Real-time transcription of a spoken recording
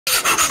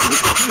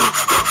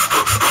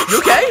You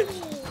okay?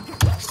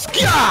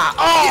 Yeah!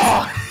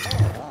 Oh!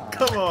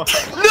 Come on.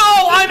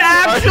 No, I'm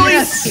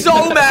actually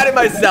so mad at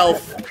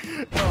myself.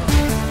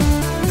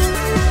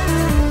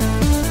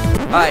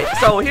 Alright,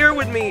 so here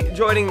with me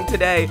joining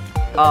today,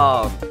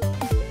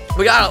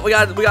 we got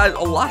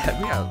a lot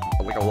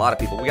of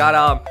people. We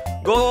got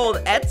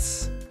Gold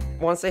Ets.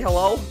 Wanna say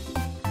hello?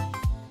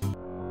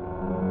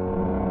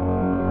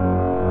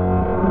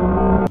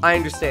 I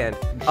understand.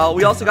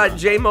 We also got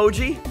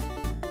J-Moji.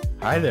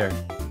 Hi there.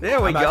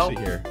 There we go. I'm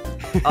actually here.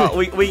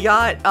 we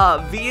got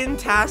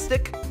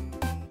Viantastic.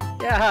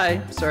 Yeah,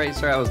 hi. Sorry,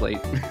 I was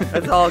late.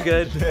 That's all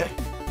good.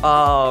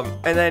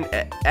 And then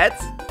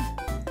Ets.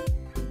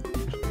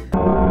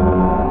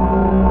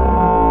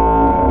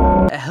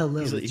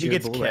 Hello. He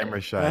gets camera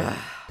shy.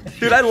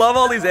 Dude, I love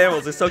all these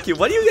animals. They're so cute.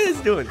 What are you guys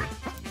doing?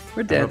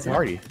 We're dancing.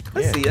 Party.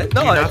 I see it.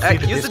 No, I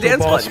use the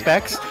dance button.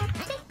 Specs?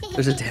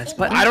 There's a dance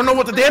button? I don't know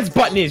what the dance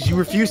button is. You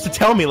refused to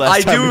tell me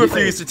last time. I do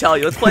refuse to tell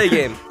you. Let's play a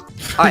game.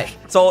 Alright,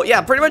 so yeah,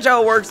 pretty much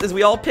how it works is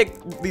we all pick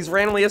these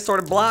randomly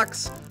assorted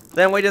blocks.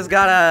 Then we just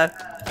gotta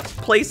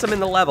place them in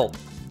the level.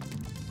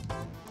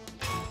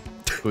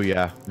 Oh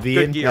yeah.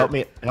 Vian, help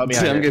me out.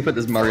 I'm gonna put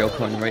this Mario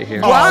coin right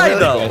here. Why really?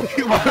 though?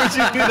 Why would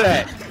you do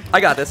that? I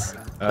got this.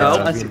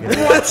 No.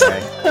 What?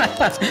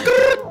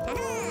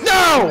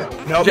 No!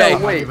 No, Jay,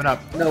 I'm not giving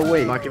up. No,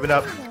 wait. I'm not giving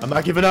up. I'm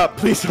not giving up.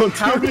 Please don't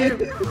do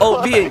it.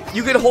 Oh, Vian,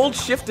 you can hold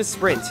shift to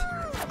sprint.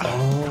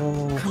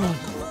 Oh.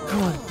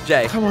 Come on.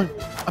 Jay. Come on.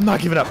 I'm not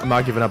giving up. I'm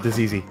not giving up. This is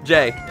easy.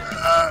 Jay.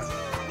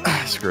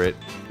 Screw it.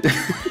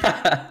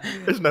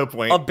 There's no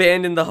point.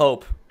 Abandon the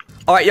hope.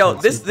 Alright, yo,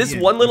 this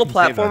one little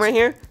platform right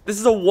here, this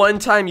is a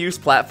one-time use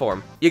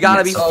platform. You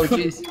gotta be. Oh,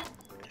 jeez.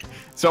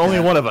 So only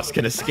one of us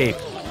can escape.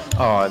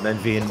 Oh, and then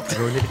Vian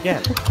ruined it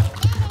again.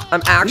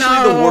 I'm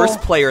actually the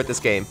worst player at this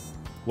game.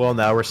 Well,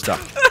 now we're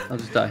stuck. I'll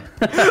just die.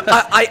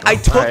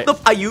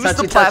 I used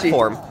the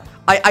platform.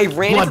 I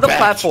ran into the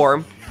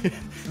platform,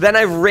 then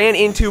I ran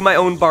into my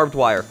own barbed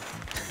wire.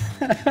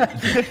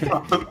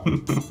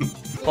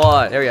 Hold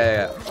on, there we go,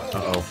 yeah.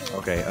 Uh-oh.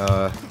 Okay,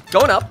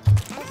 Going up.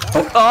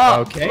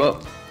 Okay.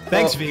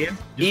 Thanks, Vian.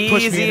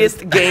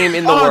 Easiest game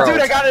in the world. Oh,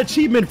 dude, I got an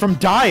achievement from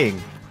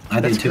dying.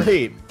 That's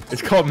great.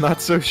 It's called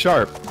Not So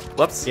Sharp.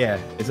 Whoops. Yeah,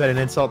 is that an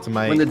insult to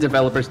my... When the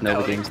developers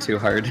know the game's too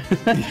hard.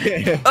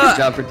 Yeah. Good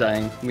job for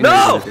dying.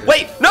 No!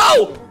 Wait,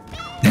 no!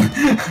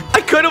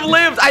 I could have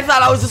lived. I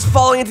thought I was just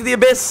falling into the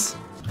abyss.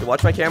 You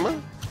watch my camera?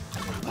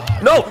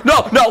 No!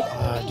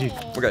 Dude,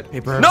 We're good.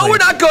 paper No, airplane. we're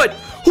not good.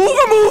 Who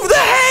removed the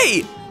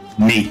hay?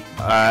 Me.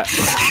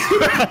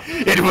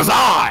 It was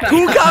I!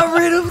 Who got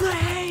rid of the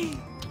hay?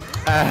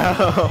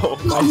 Ow,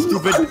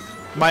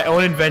 my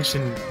own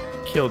invention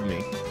killed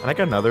me. And I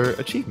got another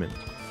achievement.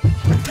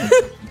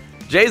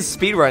 Jay's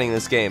speedrunning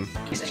this game.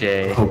 Thanks,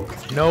 Jay.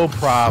 No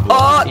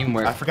problem.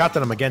 Teamwork. I forgot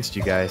that I'm against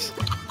you guys.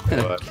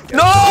 No!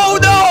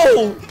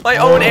 My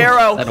own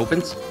arrow. That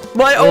opens.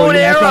 My own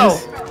arrow.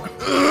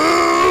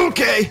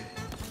 Okay.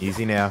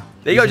 Easy now.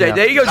 There you go, Jay.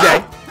 There you go,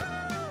 Jay.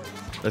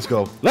 Let's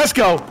go. Let's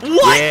go.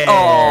 What? Yeah.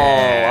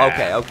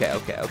 Oh, okay.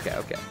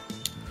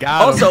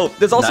 Got Also, him.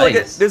 there's also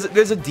Nice. like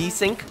there's a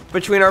desync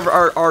between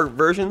our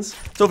versions.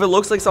 So if it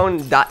looks like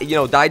someone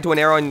died to an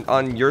arrow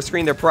on your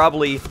screen, they're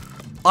probably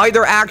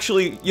either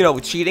actually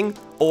cheating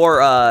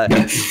or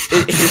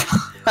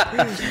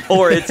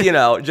or it's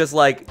just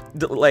like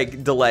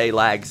delay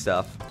lag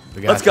stuff.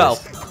 Let's go.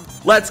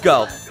 Let's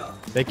go.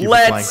 Thank you for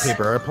flying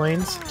paper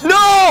airplanes.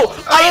 No!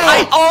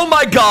 Oh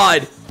my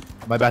god!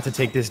 Am I about to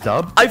take this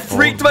dub? I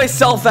freaked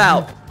myself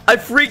out. I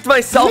freaked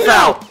myself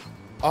out.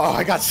 Oh,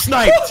 I got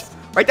sniped.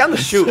 Right down the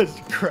chute.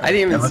 I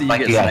didn't even see you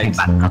get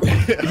sniped.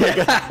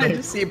 Yeah. I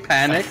just see you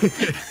panic,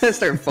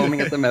 start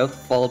foaming at the mouth,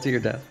 fall to your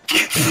death.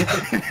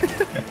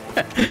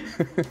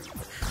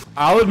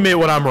 I'll admit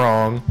when I'm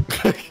wrong.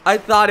 I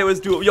thought it was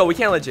doable. Yo, we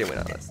can't let Jay win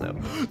on this though.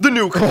 The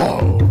nuke.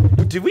 Oh.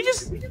 Did we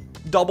just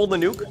double the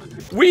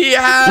nuke? We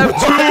have 2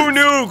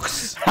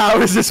 nukes.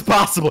 How is this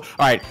possible?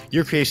 All right,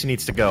 your creation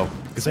needs to go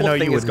because I know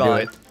you wouldn't do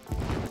it.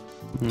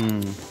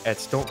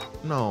 Don't.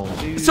 No.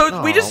 Dude, So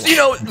no. we just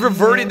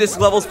reverted this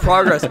level's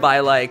progress by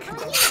like.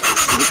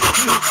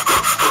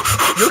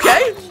 You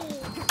okay?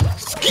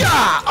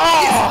 Yeah!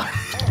 Oh!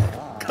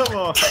 Come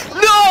on.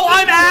 No,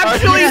 I'm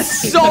actually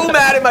so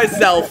mad at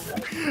myself.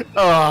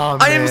 Oh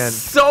man.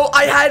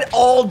 I had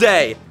all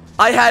day.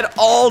 I had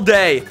all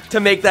day to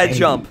make that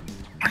jump.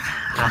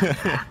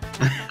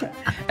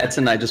 Ets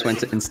and I just went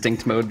to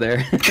instinct mode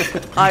there.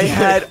 I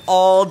had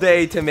all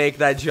day to make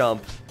that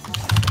jump.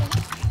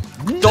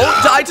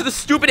 Don't die to the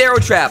stupid arrow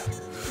trap.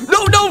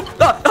 No.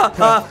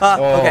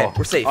 Okay,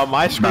 we're safe. On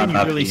my screen,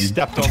 you really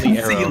stepped on the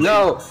arrow.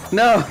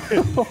 No.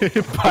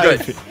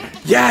 Good.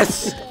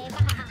 Yes.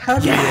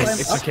 Yes.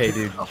 It's okay,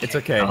 dude. It's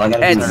okay.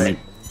 And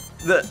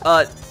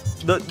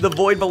the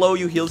void below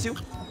you heals you.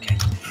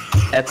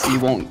 Ets, you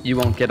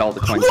won't get all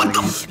the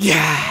coins.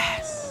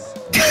 Yes.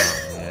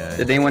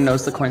 Did anyone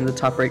notice the coin in the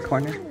top right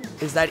corner?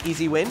 Is that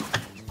easy win?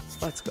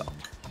 Let's go.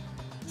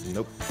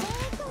 Nope.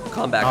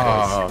 Come back,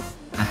 guys.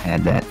 I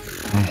had that.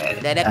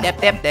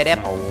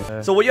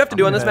 So what you have to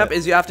do on this map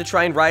is you have to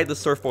try and ride the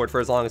surfboard for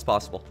as long as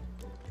possible.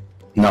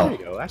 No,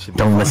 Don't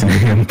don't listen to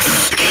him.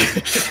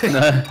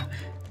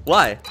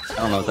 Why? I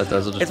don't know what that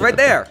does. I'll just It's right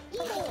there.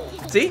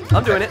 See?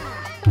 I'm doing it.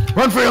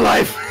 Run for your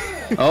life!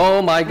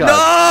 Oh my god.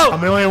 No!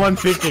 I'm the only one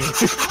thinking.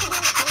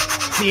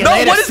 No,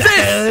 what is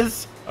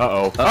this?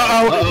 Uh-oh.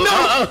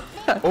 Uh-oh.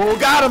 No! Oh,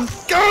 got him!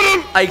 Got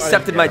him! I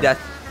accepted my death.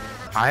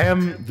 I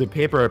am the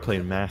paper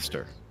airplane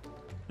master.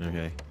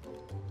 Okay.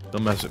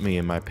 Don't mess with me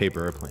and my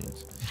paper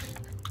airplanes.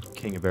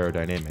 King of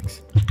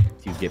aerodynamics.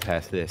 If you get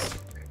past this.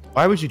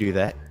 Why would you do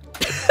that?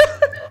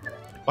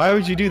 Why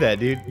would you do that,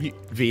 dude?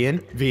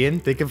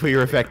 Vian, think of who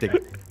you're affecting.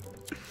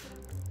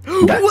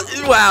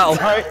 What? Wow.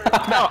 Alright,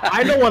 no,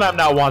 I know when I'm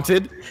not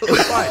wanted.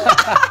 It's fine.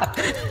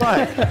 It's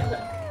fine.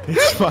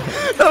 It's fine.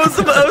 That was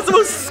the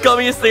most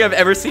scummiest thing I've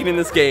ever seen in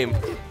this game.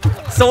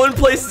 Someone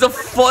places a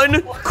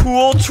fun,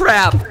 cool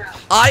trap.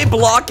 I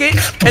block it,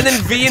 and then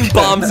Vian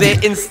bombs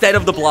it instead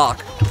of the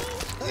block.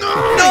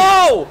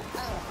 No!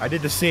 I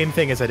did the same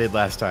thing as I did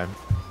last time.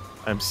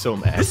 I'm so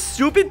mad. This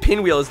stupid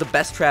pinwheel is the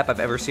best trap I've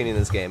ever seen in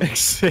this game.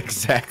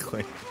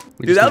 Exactly.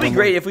 Dude, that would be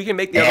great if we can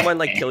make the other one,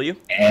 like, kill you.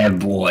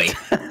 Boy.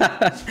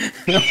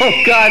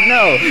 Oh god,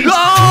 no.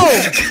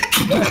 No!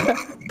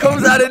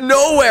 Comes out of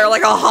nowhere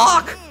like a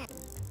hawk.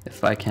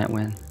 If I can't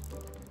win.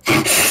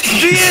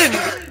 Vian!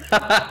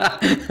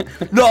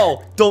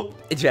 No, don't.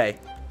 Jay,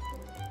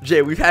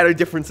 we've had our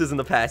differences in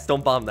the past.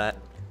 Don't bomb that.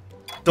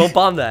 Don't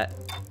bomb that.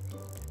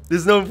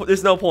 There's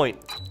no point.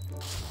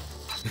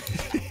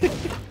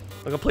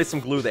 I'm gonna place some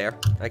glue there.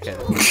 I can't.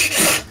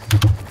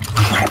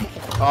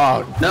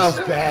 Oh, No.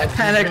 bad.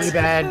 Panicked. Really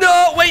bad.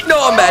 No, wait, no,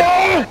 I'm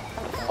bad.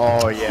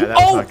 Oh, yeah,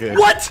 that's Oh, not good.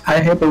 what? I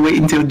had to wait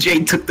until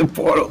Jay took the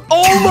portal.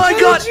 Oh my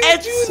god,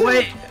 Eds!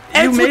 Wait,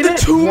 Eds with the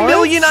 2 What?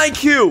 million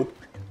IQ.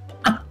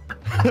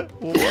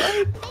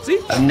 What? See?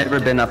 I've never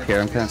been up here.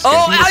 I'm kind of scared.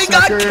 Oh, I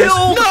got suckers.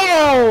 killed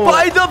No!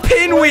 by the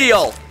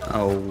pinwheel.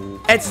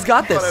 Oh. Eds has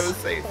got this.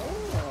 safe.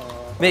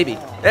 Maybe.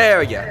 There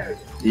we go.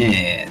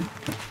 Yeah.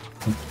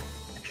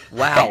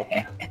 Wow.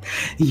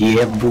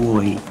 Yeah,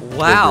 boy.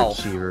 Wow.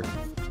 Overachiever.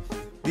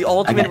 The I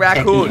ultimate got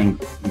raccoon.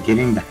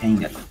 getting the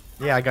hang of it.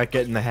 Yeah, I got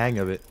getting the hang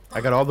of it.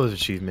 I got all those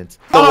achievements.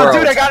 The Oh, world.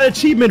 dude, I got an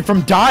achievement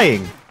from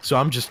dying. So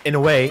I'm just, in a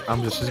way,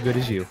 I'm just as good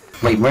as you.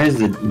 Wait, where's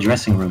the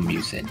dressing room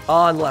you said?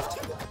 On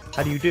left.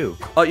 How do you do?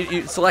 Oh,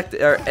 you select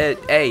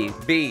A,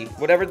 B,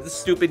 whatever the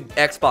stupid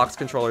Xbox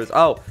controller is.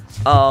 Oh,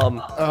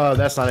 Oh,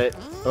 that's not it.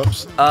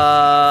 Oops.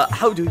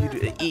 how do you do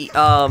it? E,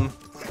 so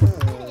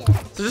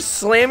just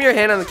slam your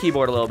hand on the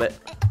keyboard a little bit.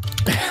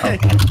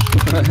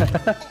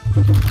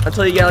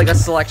 Until you get like a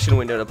selection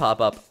window to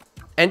pop up.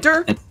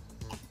 Enter?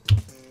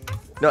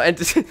 No,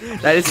 enter.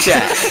 That is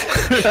chat.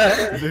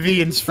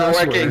 Vivian's first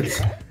working. words.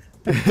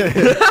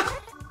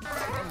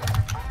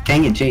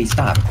 Dang it, Jay,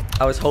 stop.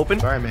 I was hoping.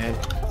 Sorry, man.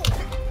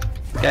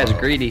 You guys are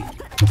greedy.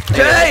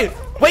 Jay!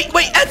 Wait,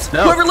 Eds!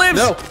 No, Whoever lives!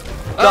 no.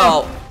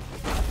 No.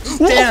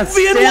 Dance,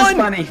 Vian dance won!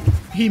 money.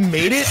 He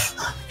made it?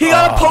 He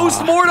got a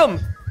post-mortem!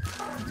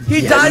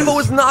 He died but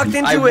was knocked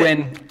into I it.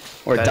 win.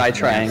 Or That's die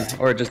trying. nice.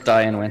 Or just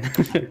die and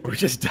win. Or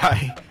just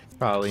die?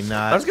 Probably I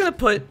not. was gonna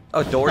put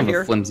a door I'm a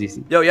here.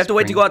 flimsy. Yo, you have to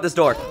wait to go out this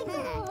door.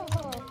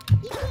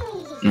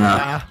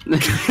 Nah.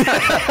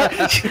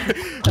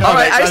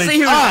 Alright, I see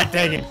who. Ah,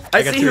 dang it.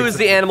 I got see two who is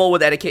the animal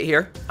with etiquette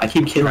here. I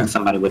keep killing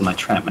somebody with my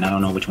trap, and I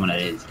don't know which one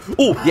it is.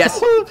 Oh,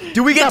 yes.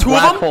 Do we get two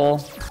Black of them? hole.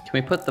 Can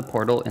we put the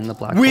portal in the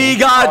black We hole?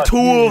 got two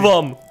of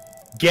them.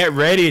 Get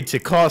ready to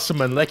cause some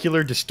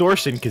molecular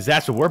distortion, because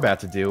that's what we're about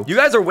to do. You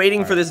guys are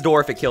waiting for this door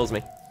if it kills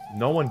me.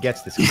 No one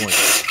gets this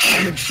coin.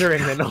 I'm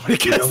ensuring that nobody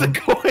gets the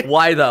coin.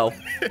 Why though?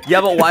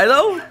 Yeah, but why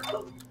though?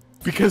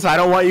 Because I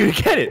don't want you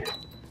to get it.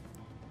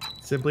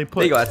 Simply put.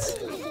 There you go, Eds.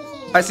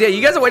 Alright, so yeah,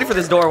 you guys are waiting for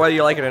this door whether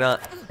you like it or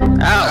not.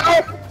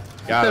 Ow!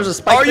 Got There's him. a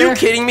spike Are there. you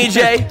kidding me,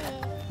 Jay?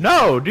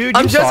 No, dude.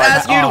 I'm you just saw it.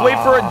 asking you to wait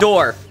for a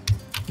door.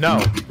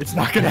 No, it's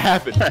not gonna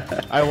happen.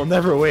 I will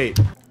never wait.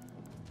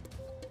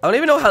 I don't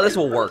even know how this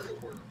will work.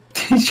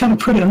 He's trying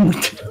to put it on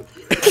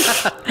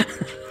the...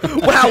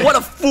 Wow, what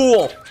a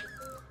fool!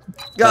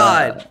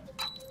 God.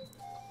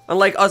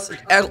 Unlike us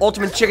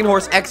ultimate chicken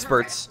horse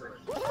experts.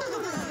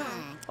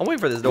 I'm waiting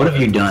for this door. What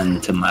have you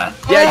done to my...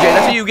 Yeah, Jay,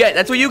 that's what you get.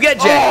 That's what you get,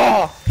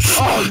 Jay.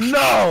 Oh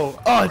no!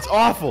 Oh, it's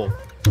awful.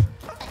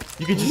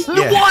 You can just.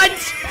 Yeah. What?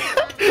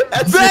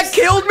 That's That just-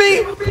 killed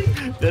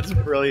me? That's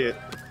brilliant.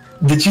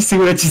 Did you see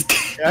what I just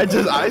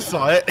did? I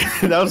saw it.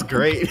 That was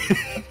great.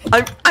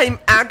 I'm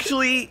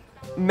actually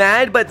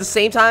mad, but at the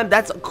same time,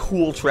 that's a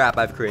cool trap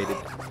I've created.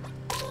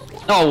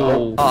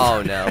 Oh.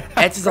 Oh no.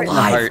 Eds is Right in the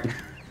alive. heart.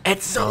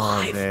 Eds is Oh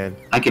alive. man.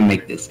 I can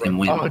make this and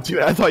win. Oh dude,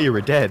 I thought you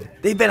were dead.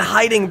 They've been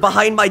hiding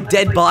behind my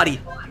dead body.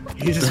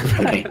 He's just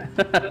Right.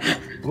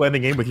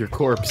 blending in with your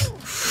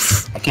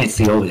corpse. I can't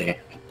see over there.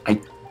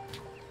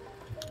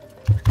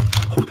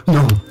 Oh,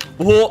 no.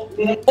 Whoa.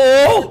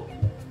 Oh!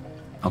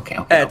 Okay,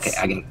 It's-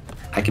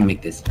 I can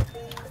make this.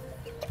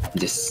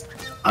 Just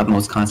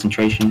utmost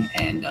concentration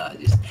and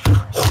just.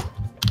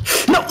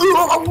 No.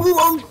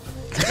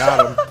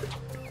 Got him.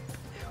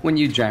 When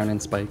you drown in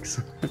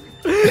spikes.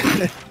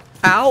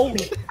 Ow!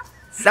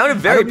 Sounded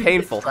very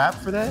painful. Trap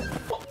for that?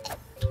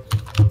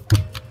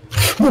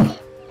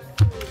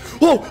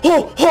 Oh,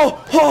 oh,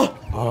 oh, oh!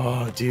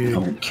 Oh, dude.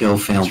 Don't kill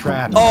Failboat.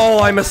 Trap.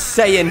 Oh, I'm a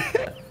Saiyan.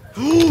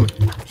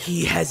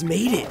 He has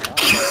made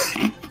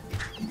it.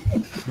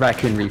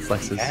 Raccoon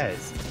reflexes.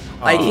 Yes.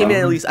 I came in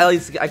at least I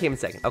came in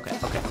second. Okay.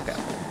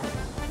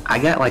 I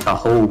got like a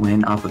whole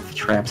win off of the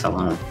traps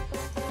alone.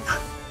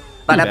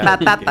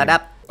 Ba-da-ba-ba-ba-da.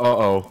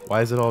 Uh-oh.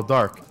 Why is it all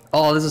dark?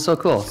 Oh, this is so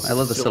cool. I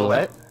love the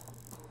silhouette.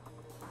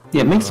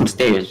 Yeah, make some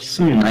stairs. Just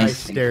some Nice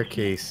nice things.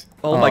 staircase.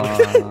 Oh my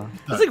god.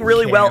 This is like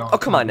really well. Oh,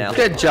 come on now.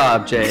 Good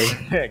job, Jay.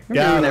 You're Got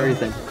doing him.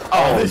 everything.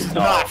 Oh, this is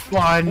not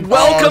fun.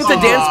 Welcome to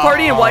Dance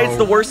Party and why it's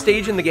the worst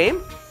stage in the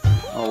game.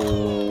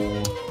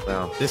 Oh.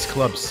 Wow. This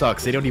club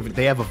sucks. They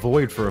have a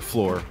void for a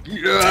floor.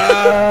 Dude,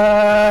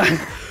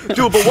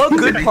 but what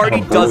good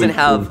party doesn't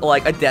have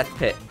like a death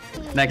pit?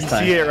 Next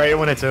time. See it right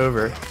when it's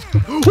over.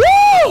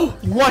 Woo!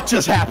 What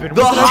just happened?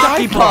 The Where did I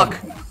hockey die puck.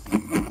 from?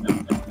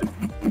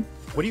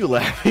 What are you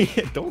laughing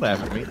at? Don't laugh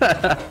at me.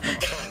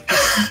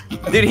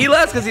 Dude, he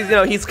laughs because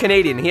he's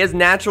Canadian. He has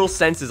natural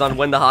senses on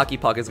when the hockey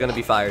puck is gonna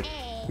be fired.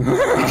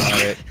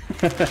 Got it.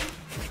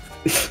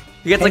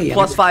 He gets like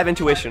 +5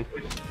 intuition.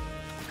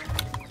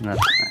 No,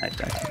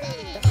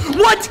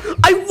 What?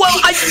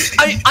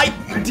 I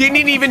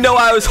didn't even know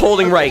I was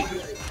holding right.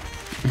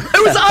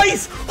 It was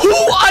ice. Who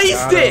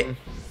iced it?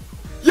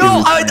 Yo,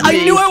 I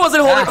knew I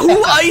wasn't holding.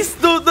 Who iced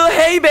the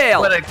hay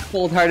bale? What a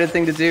cold-hearted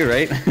thing to do,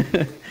 right?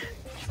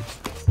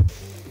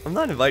 I'm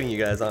not inviting you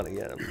guys on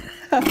again.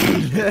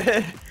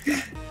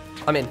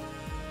 I'm in.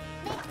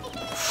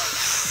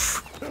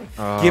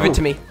 Give it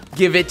to me.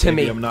 Give it to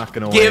Maybe me. I'm not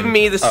gonna Give win.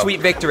 me the sweet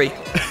victory.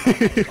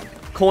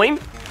 Coin?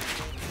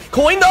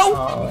 Coin though?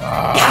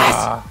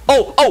 Yes!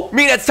 Oh,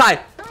 me next time.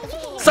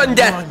 Sudden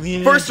death.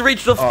 man. First to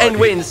reach the end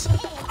wins.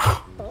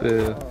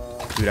 Boo.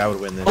 Dude, I would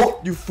win this. Oh,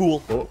 you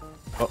fool. Oh.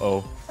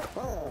 Uh-oh.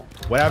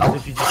 What happens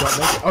if you just don't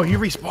make it? Oh, he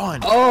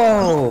respawned.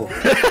 Oh!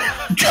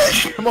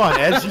 Come on,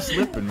 Ed's just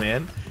slipping,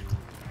 man.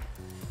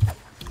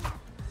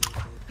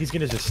 He's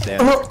gonna just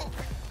stand.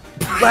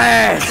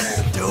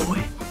 Let's do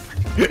it.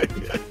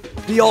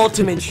 The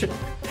ultimate.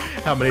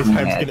 How many times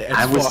Man, can Ed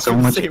I was fall so in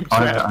the much same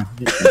harder trap? on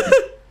this.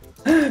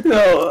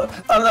 No,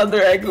 I'm not the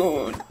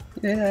raccoon.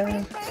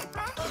 Yeah.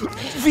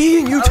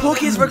 V, you took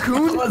his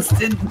raccoon?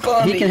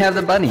 He can have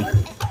the bunny.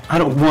 I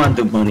don't want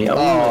the money. I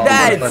want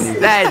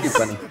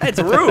That's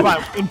rude. Come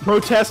on, in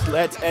protest,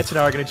 Ed and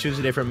I are gonna choose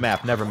a different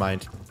map. Never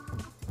mind.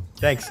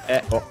 Thanks,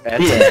 Ed. Oh,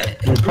 Ed. Yeah,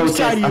 in Whose protest,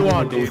 side are I'm you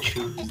gonna on, go dude?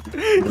 choose.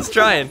 He's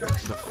trying. The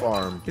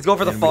farm. He's going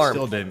for the And farm.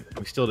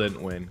 We still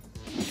didn't win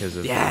because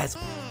of Yes.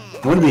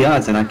 What are the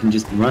odds that I can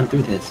just run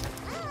through this?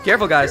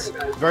 Careful, guys.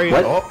 very.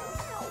 What? Oh.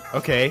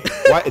 Okay.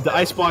 Why the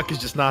ice block is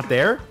just not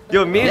there?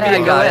 Yo, me and Yeah, Vian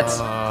go got it.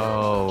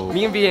 Oh.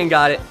 Me and Vian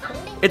got it.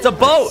 It's a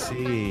boat. Let's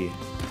see.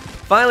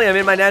 Finally, I'm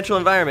in my natural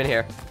environment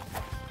here.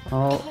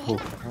 Oh. Oh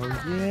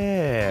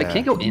yeah. I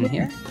can't go in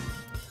here?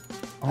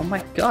 Oh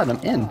my god, I'm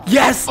in.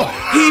 Yes!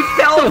 He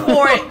fell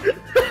for it!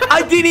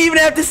 I didn't even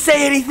have to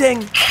say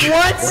anything!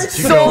 What?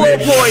 Solo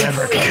points!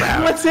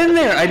 What's in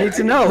there? I need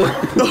to know.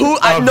 Who?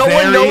 No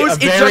one knows,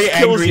 it just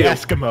kills you.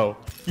 Eskimo.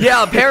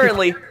 Yeah,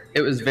 apparently.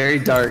 It was very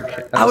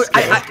dark.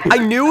 I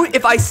knew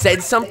if I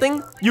said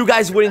something, you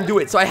guys wouldn't do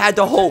it, so I had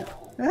to hope.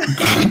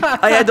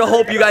 I had to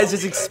hope you guys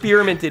just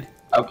experimented.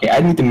 Okay, I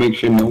need to make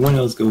sure no one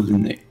else goes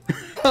in there.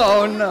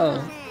 Oh no.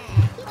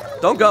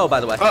 Don't go, by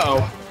the way.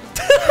 Uh-oh.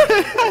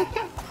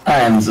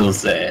 I am so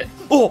sad.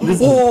 Oh,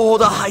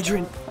 the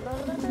hydrant.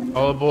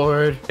 All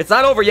aboard. It's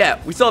not over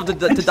yet. We still have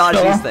to dodge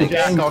these things.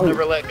 Jack, I'll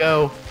never let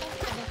go.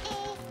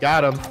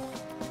 Got him.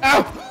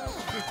 Ow!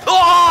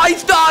 Oh, I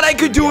thought I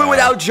could do it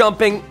without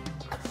jumping.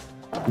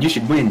 You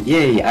should win.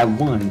 Yay, I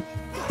won.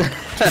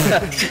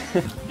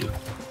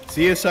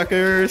 See ya,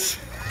 suckers.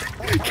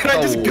 Can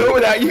I just go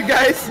without you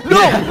guys? No,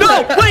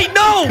 wait,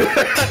 no!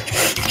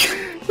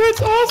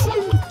 That's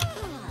awesome.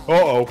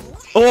 Uh-oh.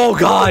 Oh,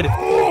 God.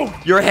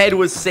 Your head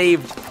was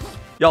saved.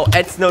 Yo,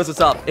 Ed knows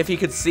what's up, if he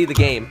could see the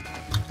game.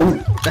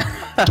 Oh.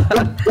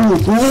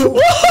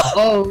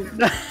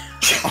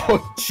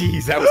 Oh,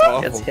 jeez, that was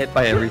awful. Gets hit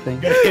by everything.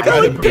 Hit by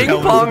I the like propellers of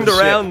ping-ponged the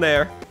ship. around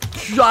there.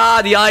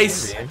 Ah, the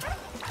ice.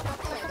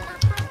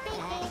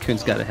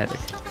 Coon's got a headache.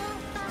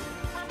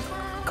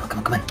 Come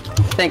on, come on.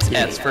 Thanks,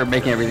 Eds, for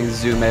making everything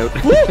zoom out.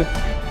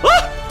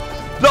 Ah!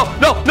 No,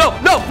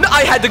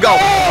 I had to go.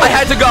 I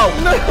had to go.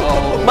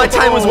 My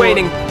time was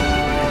waiting.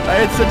 I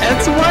had such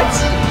Eds, what?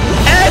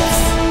 Eds!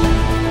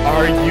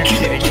 Are you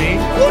kidding me?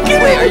 Look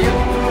at Wait, it. are you?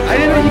 I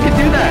didn't know you could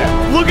do that.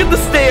 Look at the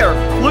stair.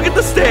 Look at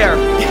the stair.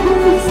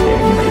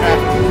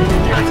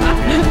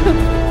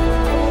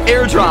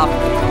 Airdrop.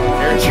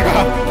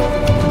 Airdrop.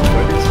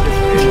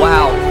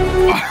 Wow.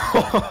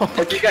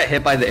 You got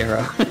hit by the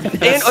arrow.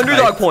 And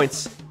underdog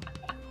points.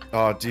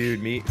 Oh,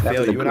 dude, me, That Fail,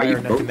 was a you and I great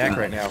are neck and boat neck ride.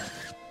 right now.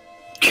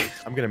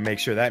 I'm gonna make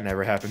sure that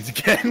never happens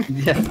again.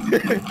 Yeah.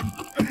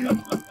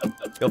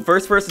 Yo,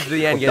 first person to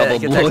the end Double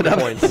gets blow extra it up.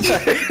 points.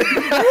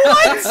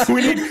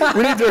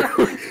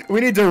 we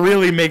need to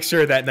really make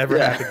sure that never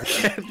Yeah.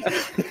 happens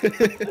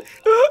again.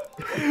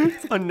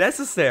 It's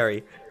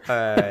unnecessary.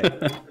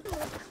 Alright.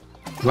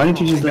 Why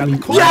didn't you just let me?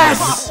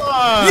 Yes!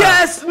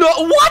 Yes! No,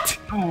 what?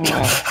 What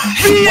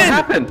Vian!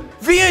 happened?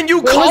 Vian, you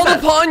was called that?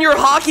 upon your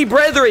hockey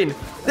brethren.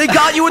 They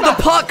got you with the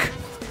puck.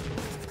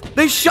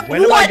 They shot.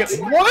 When am I What?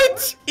 gonna-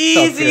 What?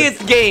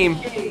 Easiest game.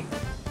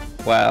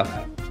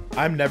 Wow.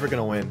 I'm never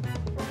gonna win.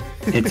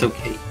 It's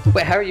okay.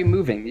 Wait, how are you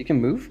moving? You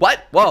can move?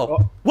 What?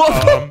 Whoa.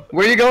 Whoa.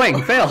 Where are you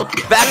going? Fail.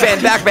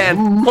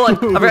 Backman. Hold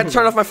on. I forgot to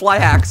turn off my fly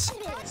hacks.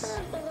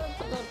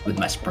 With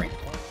my spring.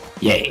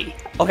 Yay.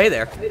 Oh, hey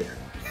there.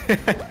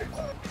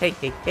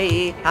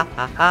 Hey, ha,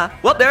 ha, ha.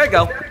 Well, there I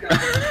go.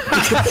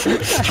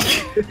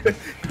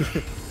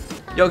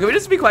 Yo, can we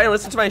just be quiet and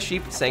listen to my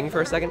sheep sing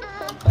for a second?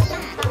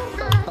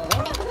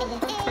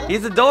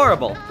 He's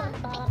adorable.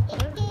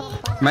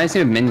 Reminds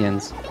me of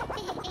Minions.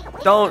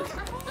 Don't.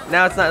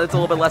 Now it's not. It's a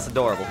little bit less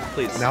adorable.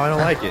 Please. Now I don't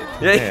like it.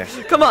 Yeah.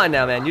 Come on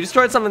now, man. You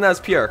destroyed something that was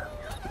pure.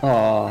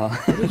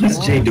 Aww. What's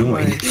Jay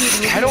doing?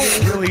 I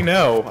don't really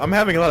know. I'm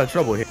having a lot of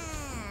trouble here.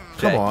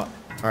 Come Jay. on.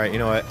 All right, you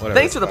know what? Whatever.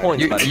 Thanks for the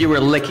points, buddy. You were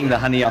licking the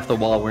honey off the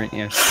wall, weren't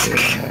you?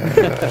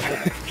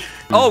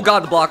 Oh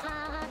God, the block.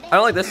 I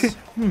don't like this.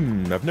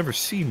 I've never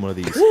seen one of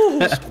these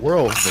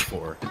squirrels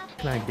before.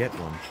 Can I get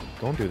one?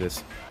 Don't do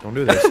this. Don't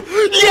do this.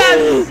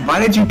 Yes! Why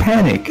did you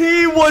panic?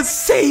 He was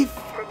safe.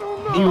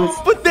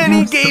 But then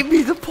he gave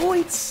me the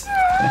points.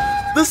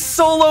 The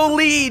solo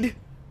lead.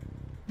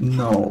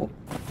 No,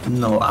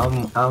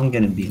 I'm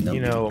gonna be no.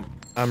 You know,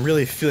 I'm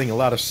really feeling a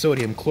lot of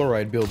sodium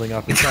chloride building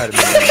up inside of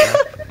me right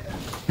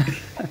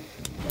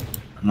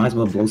I might as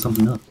well blow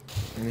something up.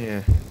 now.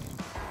 Yeah.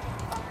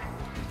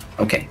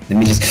 Okay, let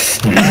me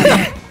just.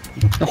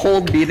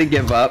 Hold B to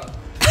give up.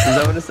 Is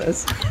that what it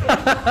says?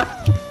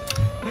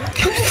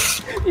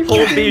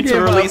 Hold B to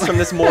release from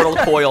this mortal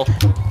coil.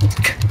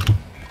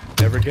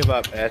 Never give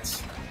up,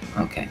 Ets.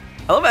 Okay,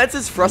 I love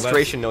Ed's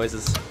frustration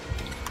noises.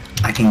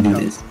 I can do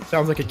this.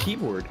 Sounds like a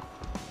keyboard.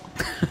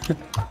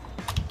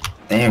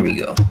 There we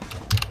go.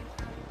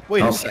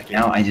 Wait a Okay, second.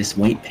 now I just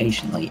wait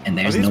patiently, and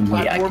there's Are these no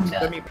way I can platforms?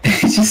 die. I mean-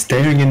 He's just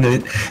staring in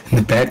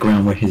the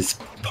background where his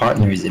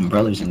partners and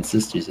brothers and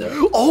sisters are.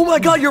 Oh my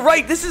God, you're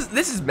right. This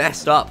is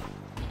messed up.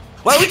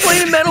 Why are we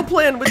playing Metal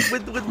Plan with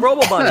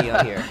Robo Bunny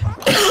on here?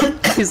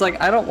 He's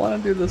like, I don't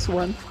want to do this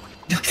one.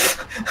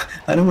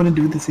 I don't want to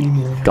do this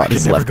anymore. God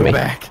has Never left go me.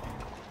 back.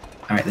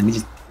 All right, let me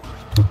just.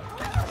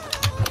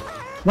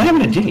 What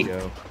happened to Jake?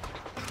 Go.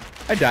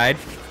 I died.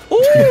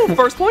 Ooh,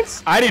 first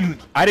points. I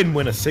didn't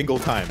win a single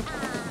time.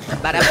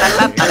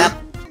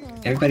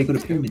 Everybody go to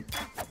pyramid.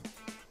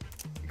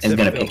 It's Except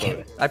gonna Failboat. pick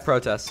him. I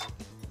protest.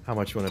 How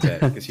much you want to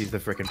bet? Because he's the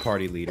freaking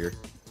party leader.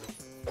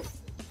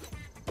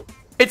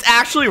 It's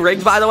actually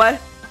rigged, by the way.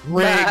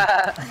 Rigged.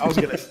 I was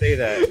gonna say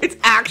that. It's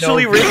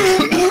actually No,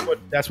 rigged.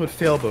 that's what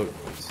Failboat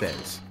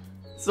says.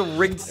 It's a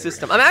rigged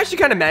system. I'm actually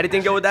kind of mad it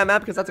didn't go with that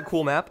map because that's a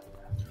cool map.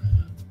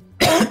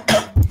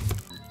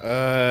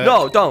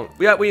 No, don't.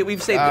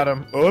 We've saved it.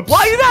 Adam. Oops.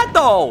 Why you that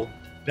though?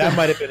 That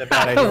might have been a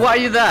bad idea. Why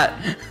you that?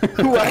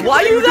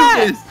 Why you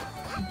that?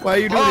 Why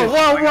you doing Oh, this?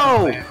 whoa,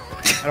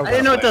 whoa! I I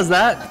didn't know it does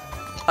that.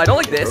 I don't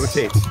like this.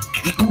 Rotate.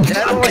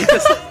 I don't like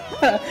this.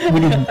 We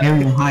need an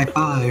aerial high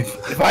five.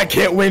 If I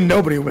can't win,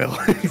 nobody will.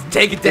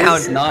 Take it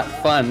It's down. not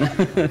fun.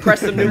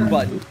 Press the nuke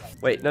button.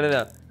 Wait,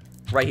 no.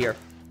 Right here.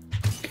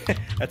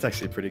 That's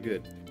actually pretty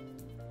good.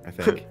 I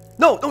think.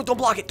 No, don't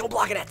block it. Don't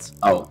block it, Eds.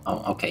 Oh,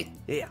 okay.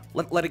 Yeah,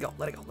 let it go.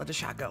 Let it go. Let the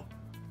shot go.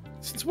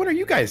 Since when are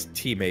you guys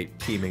teaming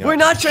up? We're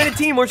not trying to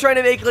team. We're trying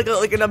to make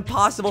like an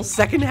impossible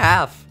second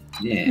half.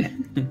 Yeah.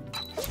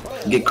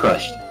 Get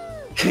crushed.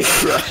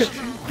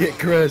 Get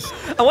crushed.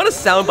 I want a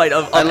soundbite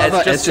of I love Eds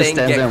how just Ed saying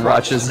stands get there and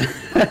crushed.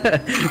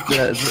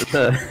 watches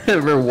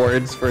the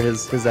rewards for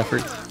his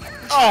efforts.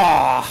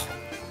 Oh.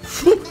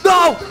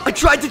 No! I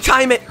tried to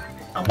time it.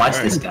 Now watch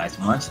this, guys.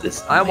 Watch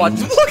this. I want.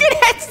 Look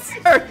at Ed,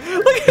 sir.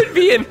 Look at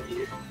Vian.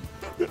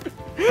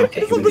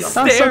 Okay, here we go.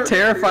 I'm so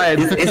terrified.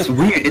 It's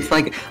weird. It's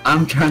like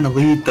I'm trying to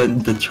lead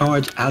the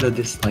charge out of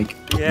this like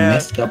Yeah,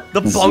 messed up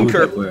the zoo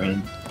bunker. that we're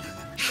in.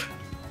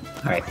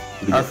 All right,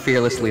 here we Our go.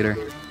 fearless leader.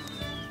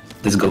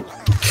 Let's go.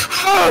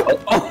 Oh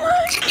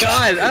my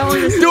god! I don't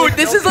even Dude,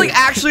 this is like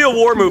actually a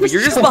war movie.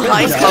 You're just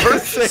behind cover.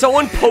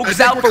 Someone pokes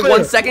out for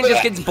 1 second,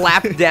 just gets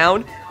blapped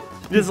down.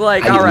 Just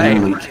like, all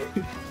right.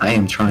 I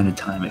am trying to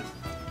time it.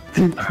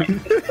 All right.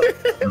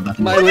 I'm about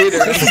to my leader.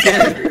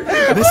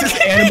 This is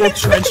animal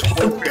trench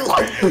warfare.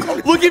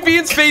 Look at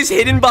Vian's face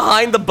hidden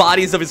behind the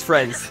bodies of his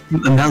friends.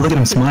 Now look at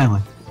him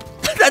smiling.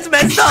 That's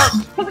messed up.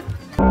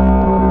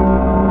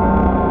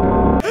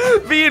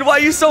 Vian, why are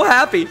you so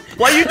happy?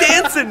 Why are you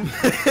dancing?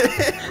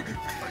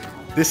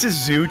 This is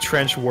zoo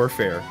trench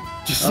warfare.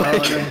 Just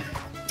like,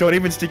 don't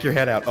even stick your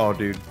head out. Oh,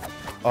 dude.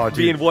 Oh,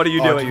 dude. Vian, what are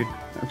you doing? Dude.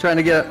 I'm trying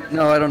to get.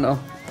 No, I don't know.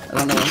 I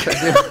don't know what I'm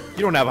trying to do.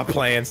 You don't have a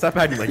plan. Stop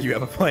acting like you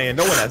have a plan.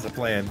 No one has a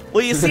plan.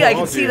 Well, you see, I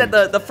can Oh, see dude.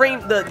 that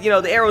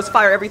the arrows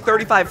fire every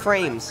 35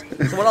 frames.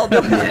 So what I'll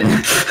do?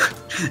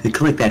 You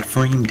collect that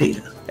frame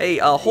data. Hey,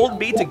 hold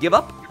B to give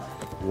up,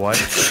 What?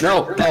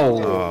 No.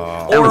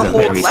 Oh. That or was a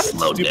hold very left.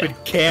 slow Stupid day.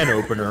 can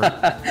opener.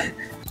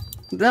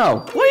 No.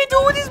 What are you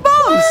doing with these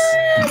bombs?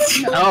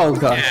 Oh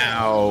gosh.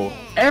 Ow.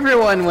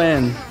 Everyone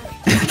win.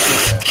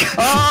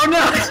 Oh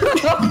no.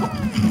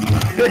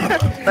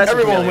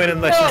 Everyone win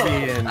unless you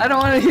be in. I don't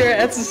want to hear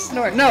Et's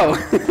snort. No.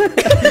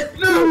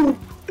 No.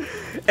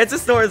 It's a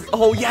snores.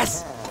 Oh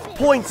yes,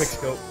 points.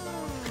 Quickscope.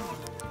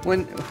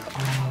 When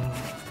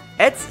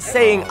Et's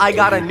saying I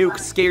got a nuke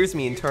scares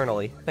me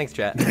internally. Thanks,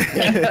 chat.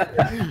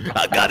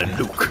 I got a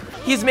nuke.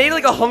 He's made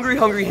like a hungry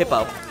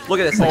hungry-hippo. Look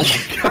at this thing.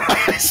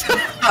 Gosh.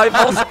 I've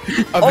also,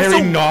 A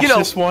very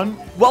nauseous one.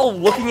 while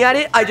looking at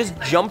it, I just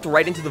jumped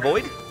right into the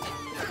void.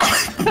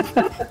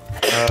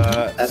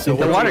 So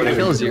the water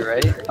kills you,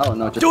 right? Oh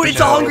no, just Dude, it's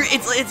a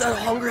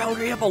hungry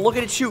hungry hippo. Look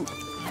at it shoot.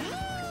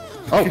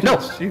 Oh no.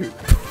 Shoot.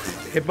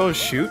 Hippos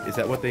shoot? Is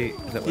that what they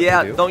do?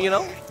 Yeah, don't you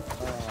know?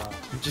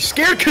 I'm just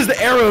scared because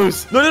the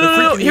arrows. No, They're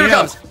freaking Here me it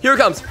comes. out. Here it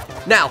comes.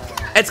 Now,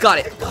 Ed's got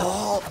it.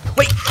 Oh,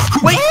 wait.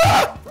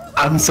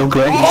 I'm so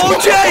glad. Oh,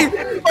 Jay!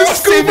 The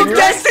scoop of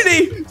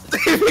destiny!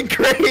 Saving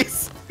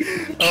grace.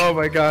 Oh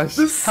my gosh.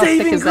 The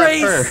saving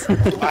grace!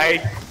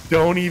 I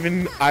don't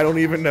even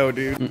know,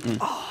 dude.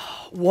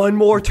 One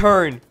more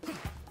turn.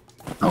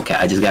 Okay,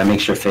 I just gotta make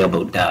sure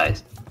Failboat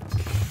dies.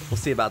 We'll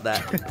see about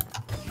that.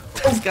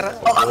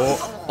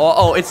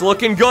 Oh, it's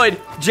looking good.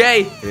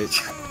 Jay, it's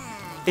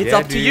Yeah,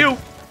 up to dude. you.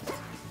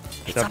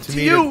 It's up to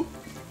me you.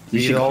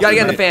 You Gotta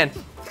get in the fan.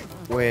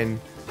 Win.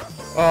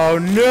 Oh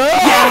no!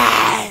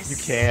 Yes!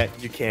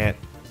 You can't.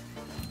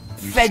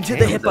 Fed to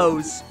the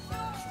hippos.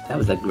 That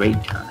was a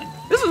great time.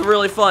 This was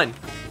really fun.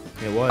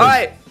 It was.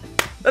 Alright,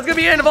 that's gonna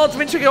be the end of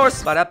Ultimate Chicken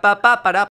Horse. Ba-da-ba-ba-ba-da.